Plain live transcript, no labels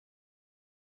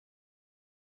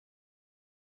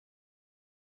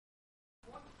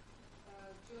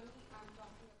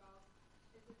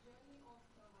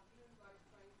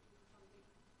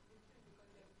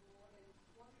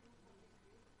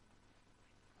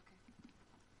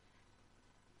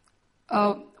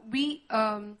we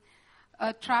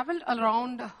traveled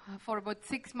around for about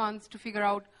 6 months to figure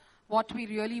out what we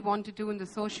really want to do in the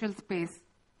social space.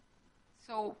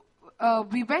 So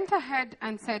we went ahead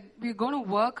and said we're going to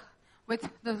work with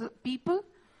the people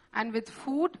and with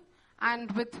food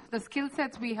and with the skill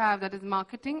sets we have, that is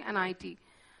marketing and IT.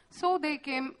 So they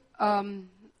came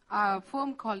a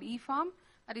firm called eFarm,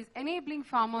 that is enabling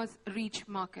farmers reach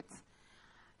markets.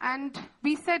 And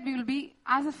we said we will be,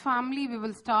 as a family, we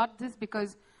will start this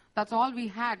because that's all we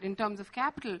had in terms of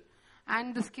capital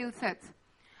and the skill sets.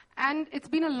 And it's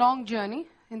been a long journey.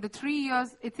 In the 3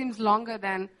 years, it seems longer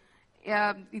than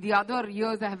the other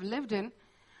years I have lived in.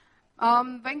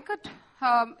 Venkat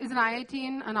is an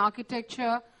IITian, an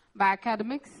architecture by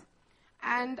academics,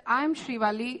 and I'm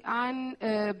Srivalli.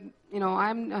 I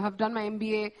have done my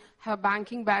MBA, have a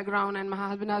banking background, and my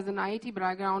husband has an IIT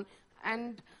background.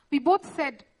 And we both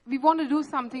said we want to do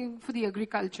something for the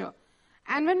agriculture.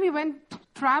 And when we went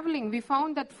traveling, we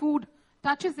found that food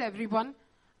touches everyone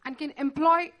and can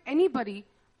employ anybody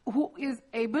who is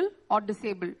able or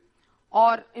disabled,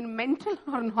 or in mental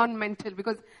or non-mental,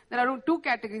 because there are two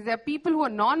categories. There are people who are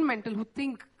non-mental who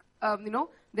think,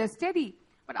 they're steady.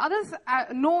 But others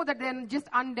know that they're just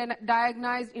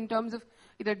undiagnosed in terms of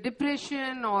either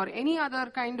depression or any other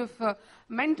kind of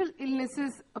mental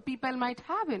illnesses people might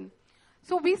have in.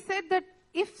 So we said that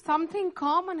if something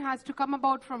common has to come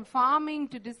about from farming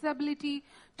to disability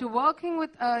to working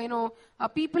with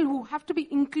people who have to be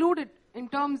included in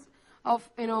terms of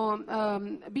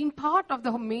being part of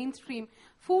the mainstream,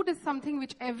 food is something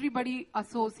which everybody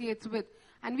associates with.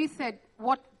 And we said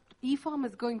what eFarm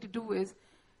is going to do is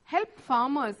help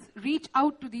farmers reach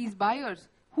out to these buyers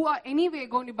who are anyway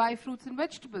going to buy fruits and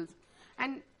vegetables.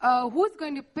 And who is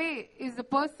going to pay is the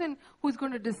person who is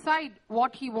going to decide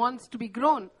what he wants to be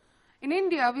grown. In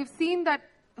India, we've seen that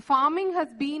farming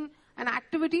has been an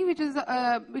activity which is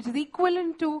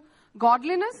equivalent to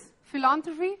godliness,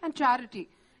 philanthropy, and charity.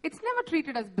 It's never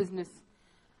treated as business.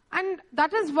 And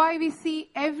that is why we see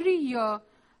every year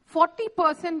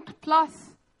 40% plus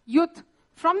youth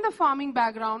from the farming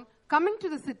background coming to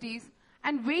the cities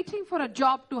and waiting for a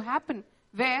job to happen,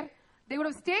 where they would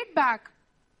have stayed back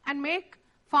and make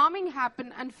farming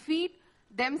happen and feed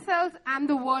themselves and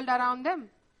the world around them.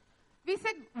 We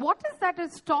said, what is that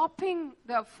is stopping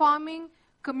the farming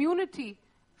community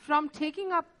from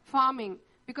taking up farming?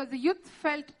 Because the youth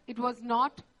felt it was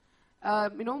not,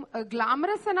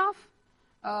 glamorous enough,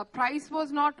 price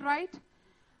was not right.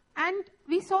 And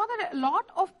we saw that a lot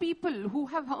of people who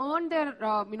have earned their,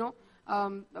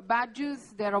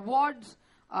 badges, their awards,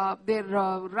 their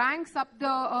ranks up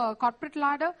the corporate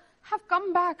ladder have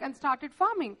come back and started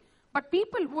farming. But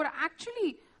people who are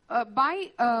actually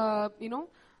by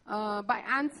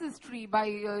ancestry,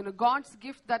 by God's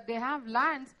gift that they have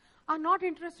lands, are not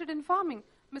interested in farming.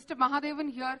 Mr. Mahadevan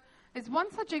here is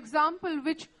one such example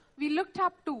which we looked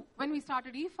up to when we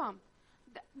started eFarm.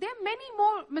 There are many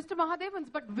more Mr. Mahadevans,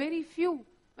 but very few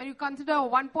when you consider a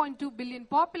 1.2 billion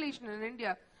population in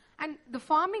India. And the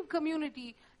farming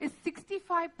community is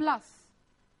 65 plus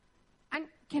and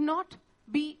cannot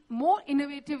be more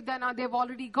innovative than they've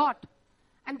already got.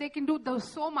 And they can do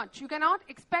so much. You cannot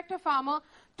expect a farmer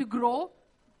to grow,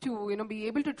 to be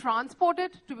able to transport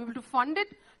it, to be able to fund it,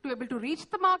 to be able to reach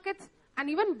the markets, and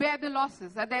even bear the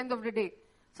losses at the end of the day.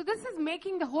 So this is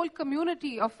making the whole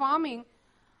community of farming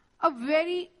a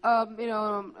very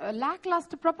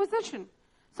lackluster proposition.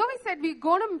 So we said we're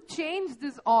going to change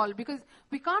this all, because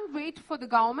we can't wait for the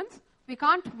governments, we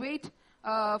can't wait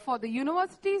for the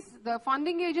universities, the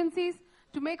funding agencies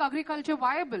to make agriculture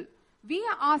viable. We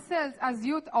ourselves as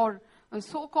youth, or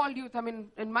so-called youth, I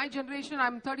mean, in my generation,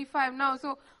 I'm 35 now,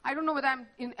 so I don't know whether I'm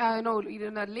in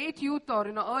a late youth or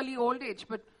in an early old age,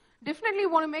 but definitely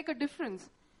want to make a difference.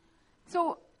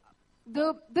 So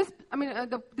the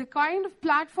kind of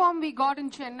platform we got in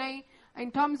Chennai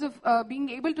in terms of being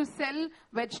able to sell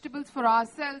vegetables for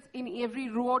ourselves in every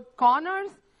road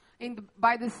corners,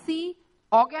 by the sea,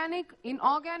 organic,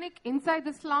 inorganic, inside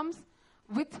the slums,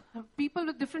 with people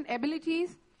with different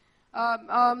abilities,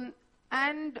 and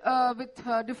with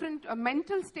different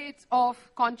mental states of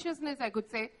consciousness, I could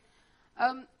say.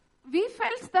 We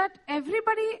felt that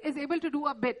everybody is able to do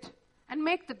a bit and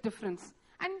make the difference.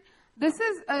 And this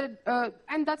is,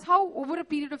 and that's how over a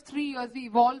period of 3 years we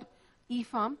evolved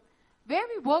eFarm, where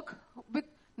we work with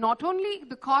not only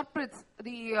the corporates,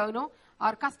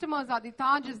 our customers are the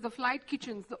Tajes, the flight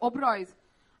kitchens, the Oberois,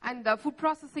 and the food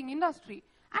processing industry.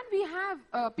 And we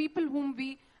have people whom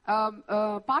we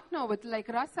partner with, like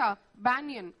Rasa,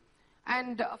 Banyan.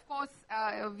 And of course,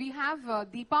 we have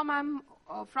Deepa ma'am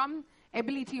from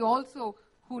Ability also,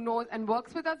 who knows and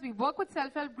works with us. We work with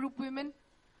self-help group women,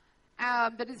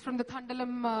 that is from the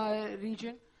Thandalam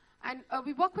region. And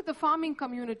we work with the farming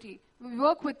community. We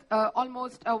work with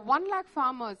almost 1 lakh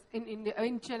farmers in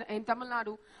Tamil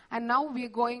Nadu, and now we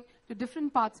are going to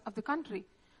different parts of the country.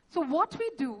 So what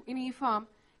we do in eFarm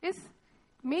is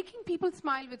making people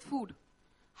smile with food.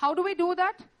 How do we do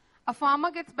that? A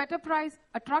farmer gets better price,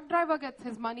 a truck driver gets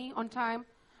his money on time,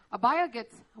 a buyer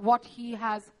gets what he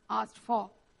has asked for.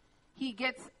 He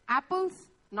gets apples,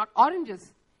 not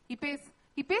oranges. He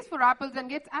pays for apples and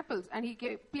gets apples, and he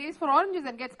pays for oranges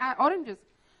and gets oranges.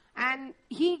 And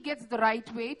he gets the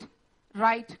right weight,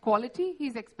 right quality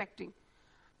he's expecting.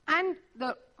 And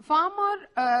the farmer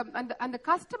and the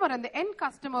customer and the end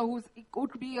customer,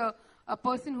 could be a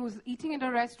person who's eating in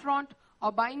a restaurant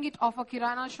or buying it off a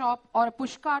kirana shop or a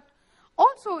push cart,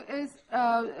 also is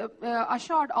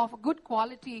assured of good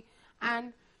quality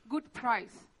and good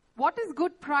price. What is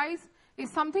good price is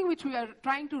something which we are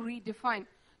trying to redefine.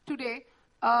 Today,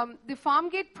 the farm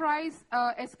gate price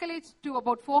escalates to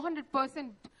about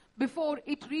 400% before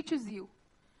it reaches you.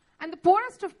 And the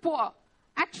poorest of poor,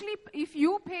 actually, if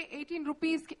you pay 18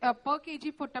 rupees per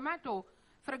kg for tomato,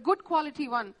 for a good quality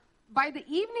one, by the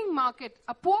evening market,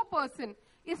 a poor person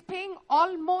is paying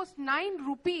almost 9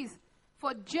 rupees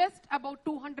for just about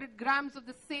 200 grams of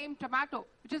the same tomato,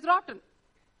 which is rotten,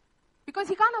 because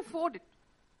he can't afford it.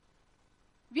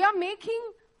 We are making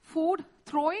food,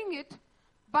 throwing it,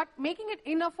 but making it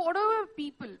inaffordable for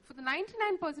people, for the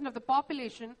 99% of the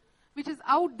population, which is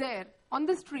out there on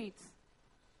the streets,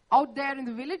 out there in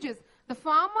the villages. The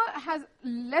farmer has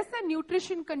lesser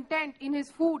nutrition content in his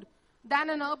food than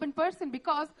an urban person,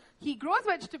 because he grows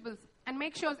vegetables and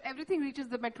makes sure everything reaches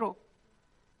the metro,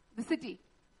 the city.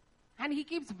 And he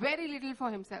keeps very little for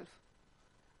himself.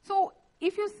 So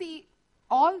if you see,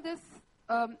 all this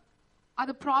are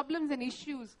the problems and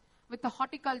issues with the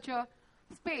horticulture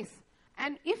space.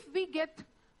 And if we get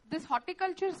this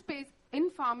horticulture space in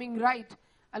farming right,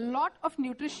 a lot of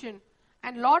nutrition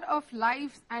and a lot of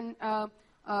lives and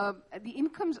the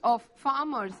incomes of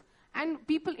farmers and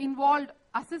people involved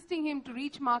assisting him to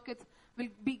reach markets will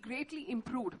be greatly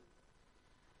improved.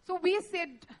 So we said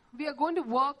we are going to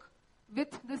work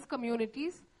with these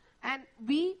communities, and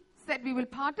we said we will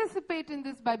participate in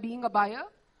this by being a buyer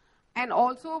and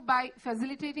also by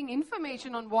facilitating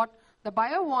information on what the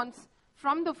buyer wants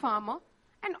from the farmer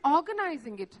and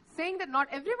organizing it, saying that not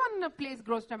everyone in a place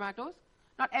grows tomatoes,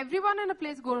 not everyone in a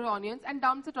place grows onions and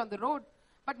dumps it on the road,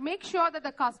 but make sure that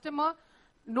the customer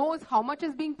knows how much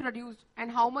is being produced and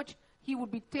how much he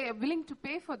would be willing to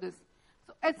pay for this.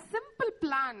 So a simple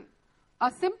plan,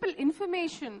 a simple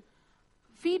information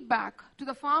feedback to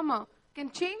the farmer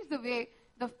can change the way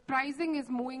the pricing is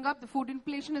moving up, the food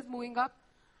inflation is moving up,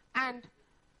 and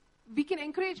we can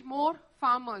encourage more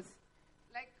farmers.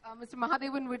 Like Mr.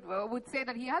 Mahadevan would say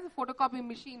that he has a photocopy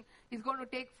machine. He's going to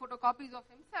take photocopies of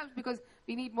himself because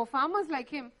we need more farmers like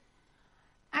him.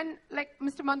 And like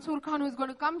Mr. Mansoor Khan, who is going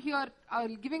to come here,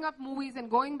 giving up movies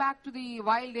and going back to the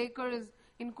wild acres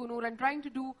in Kunur and trying to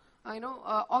do,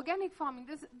 organic farming.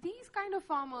 These kind of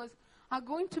farmers are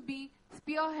going to be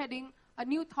spearheading a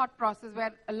new thought process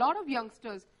where a lot of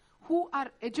youngsters who are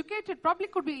educated, probably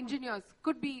could be engineers,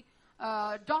 could be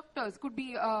doctors, could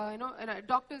be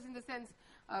doctors in the sense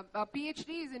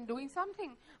PhDs in doing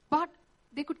something, but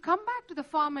they could come back to the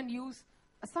farm and use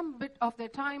some bit of their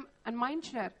time and mind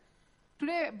share.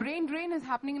 Today, brain drain is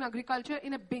happening in agriculture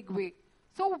in a big way.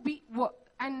 So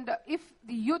if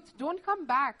the youth don't come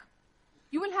back,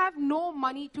 you will have no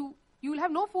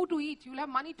food to eat. You will have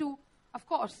money to, of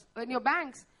course, in your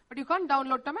banks, but you can't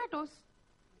download tomatoes.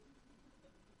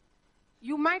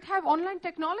 You might have online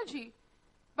technology,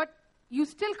 but you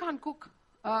still can't cook,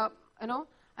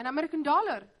 an American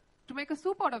dollar to make a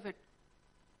soup out of it.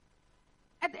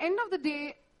 At the end of the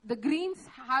day, the greens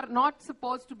are not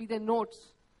supposed to be the notes.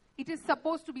 It is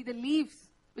supposed to be the leaves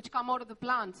which come out of the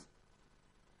plants.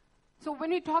 So when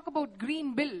we talk about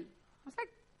green bill, I was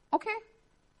like, okay,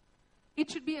 it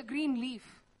should be a green leaf.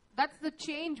 That's the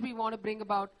change we want to bring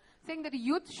about, saying that the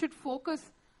youth should focus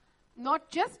not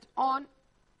just on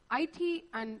IT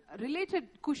and related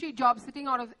cushy jobs sitting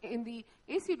in the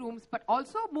AC rooms, but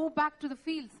also move back to the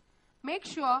fields. Make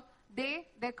sure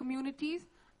their communities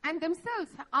and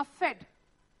themselves are fed.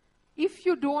 If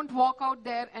you don't walk out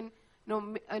there and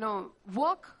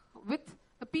work with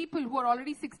the people who are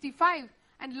already 65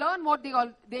 and learn what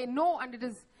they know, and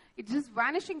it's just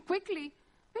vanishing quickly,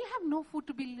 we'll have no food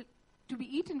to be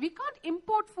eaten. We can't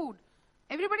import food.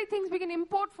 Everybody thinks we can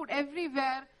import food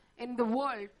everywhere in the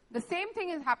world. The same thing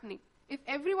is happening. If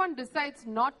everyone decides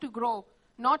not to grow,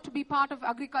 not to be part of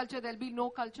agriculture, there'll be no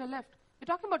culture left. We're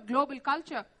talking about global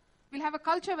culture. We'll have a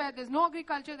culture where there's no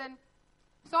agriculture, then,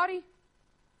 sorry,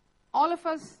 all of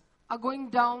us are going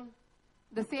down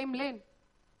the same lane.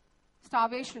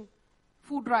 Starvation,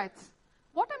 food riots.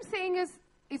 What I'm saying is,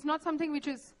 it's not something which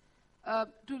is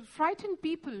to frighten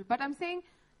people, but I'm saying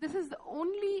this is the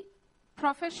only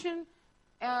profession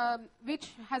which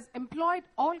has employed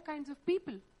all kinds of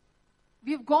people.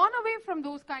 We have gone away from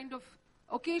those kind of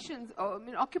occupations,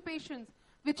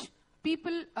 which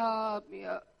people,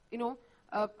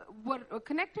 were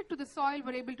connected to the soil,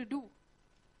 were able to do.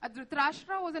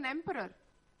 Dhritarashtra was an emperor.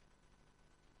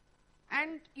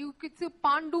 And you could see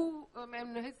Pandu,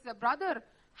 his brother,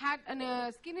 had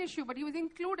a skin issue, but he was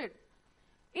included.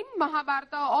 In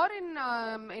Mahabharata or in,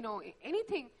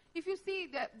 anything, if you see,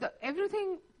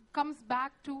 everything comes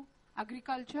back to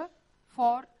agriculture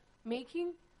for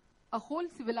making a whole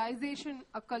civilization,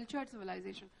 a cultured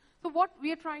civilization. So what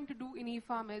we are trying to do in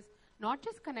eFarm is not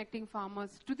just connecting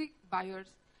farmers to the buyers.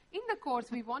 In the course,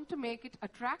 we want to make it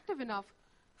attractive enough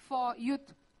for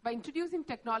youth by introducing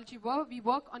technology. We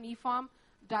work on eFarm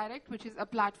Direct, which is a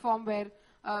platform where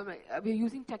we're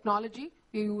using technology,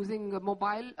 we're using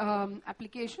mobile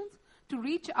applications to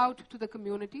reach out to the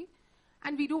community.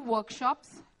 And we do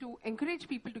workshops to encourage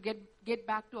people to get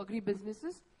back to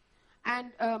agri-businesses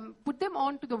and put them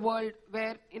on to the world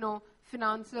where,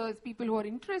 financiers, people who are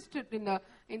interested in the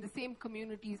same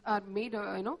communities are made,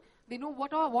 they know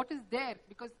what is there,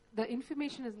 because the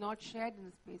information is not shared in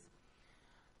the space.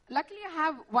 Luckily, I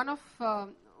have one of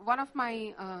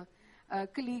my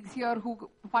colleagues here who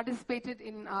participated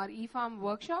in our eFarm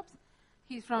workshops.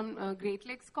 He's from Great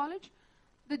Lakes College.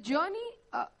 The journey,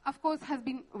 of course, has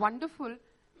been wonderful.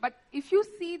 But if you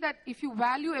see that, if you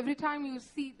value every time you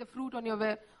see the fruit on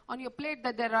your plate,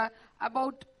 that there are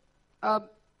about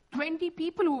 20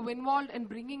 people who were involved in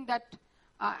bringing that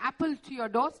apple to your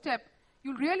doorstep,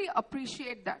 you'll really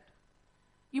appreciate that.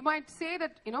 You might say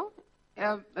that,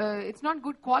 it's not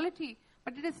good quality,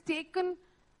 but it has taken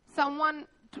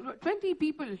 20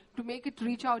 people to make it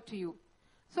reach out to you.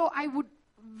 So I would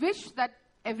wish that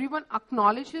everyone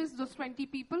acknowledges those 20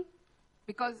 people,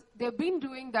 because they've been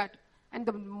doing that. And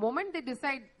the moment they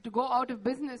decide to go out of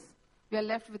business, we are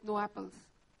left with no apples.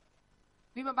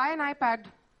 We may buy an iPad,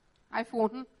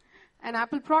 iPhone, an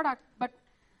Apple product, but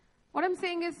what I'm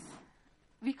saying is,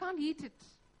 we can't eat it.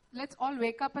 Let's all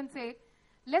wake up and say,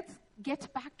 let's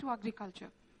get back to agriculture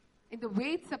in the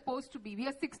way it's supposed to be. We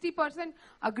are 60%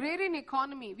 agrarian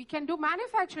economy. We can do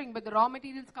manufacturing, but the raw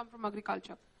materials come from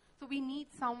agriculture. So we need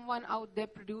someone out there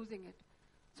producing it.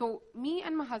 So me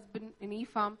and my husband in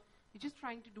eFarm, we're just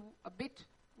trying to do a bit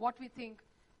what we think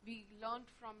we learned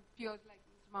from peers like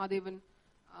Mr. Mahadevan,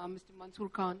 Mr. Mansoor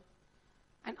Khan,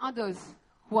 and others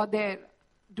who are there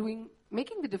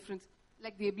making the difference,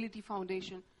 like the Ability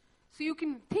Foundation. So you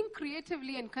can think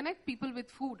creatively and connect people with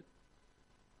food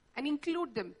and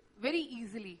include them very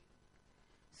easily.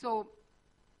 So,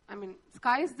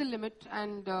 sky is the limit,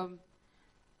 and the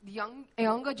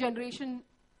younger generation,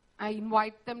 I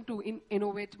invite them to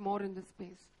innovate more in this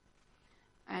space.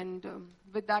 And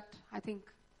with that, I think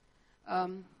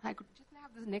I could just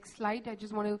have this next slide. I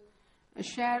just want to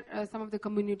share some of the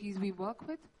communities we work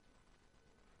with.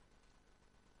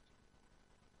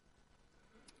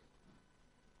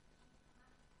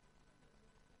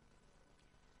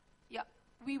 Yeah,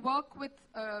 we work with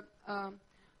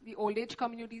the old age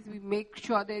communities. We make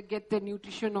sure they get the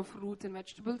nutrition of fruits and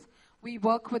vegetables. We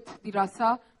work with the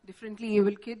Rasa, differently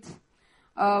able kids.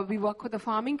 We work with the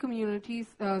farming communities,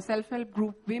 self-help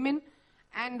group women,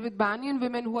 and with Banyan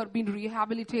women who are being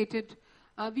rehabilitated.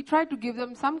 We try to give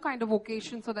them some kind of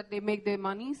vocation so that they make their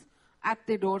monies at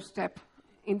their doorstep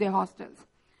in their hostels.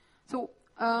 So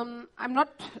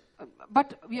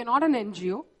but we are not an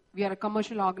NGO. We are a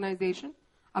commercial organization,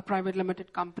 a private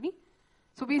limited company.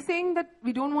 So we're saying that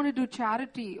we don't want to do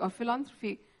charity or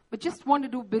philanthropy, but just want to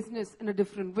do business in a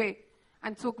different way.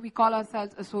 And so we call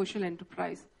ourselves a social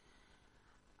enterprise.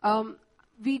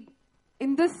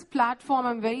 In this platform,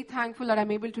 I'm very thankful that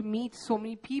I'm able to meet so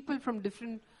many people from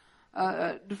different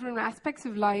aspects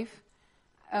of life.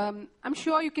 I'm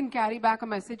sure you can carry back a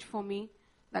message for me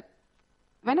that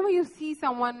whenever you see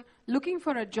someone looking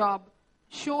for a job,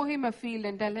 show him a field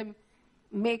and tell him,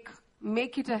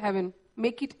 make it a heaven,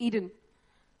 make it Eden.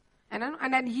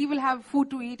 And then he will have food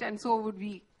to eat, and so would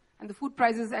we. And the food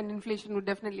prices and inflation would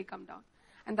definitely come down.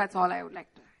 And that's all I would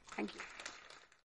like to. Thank you.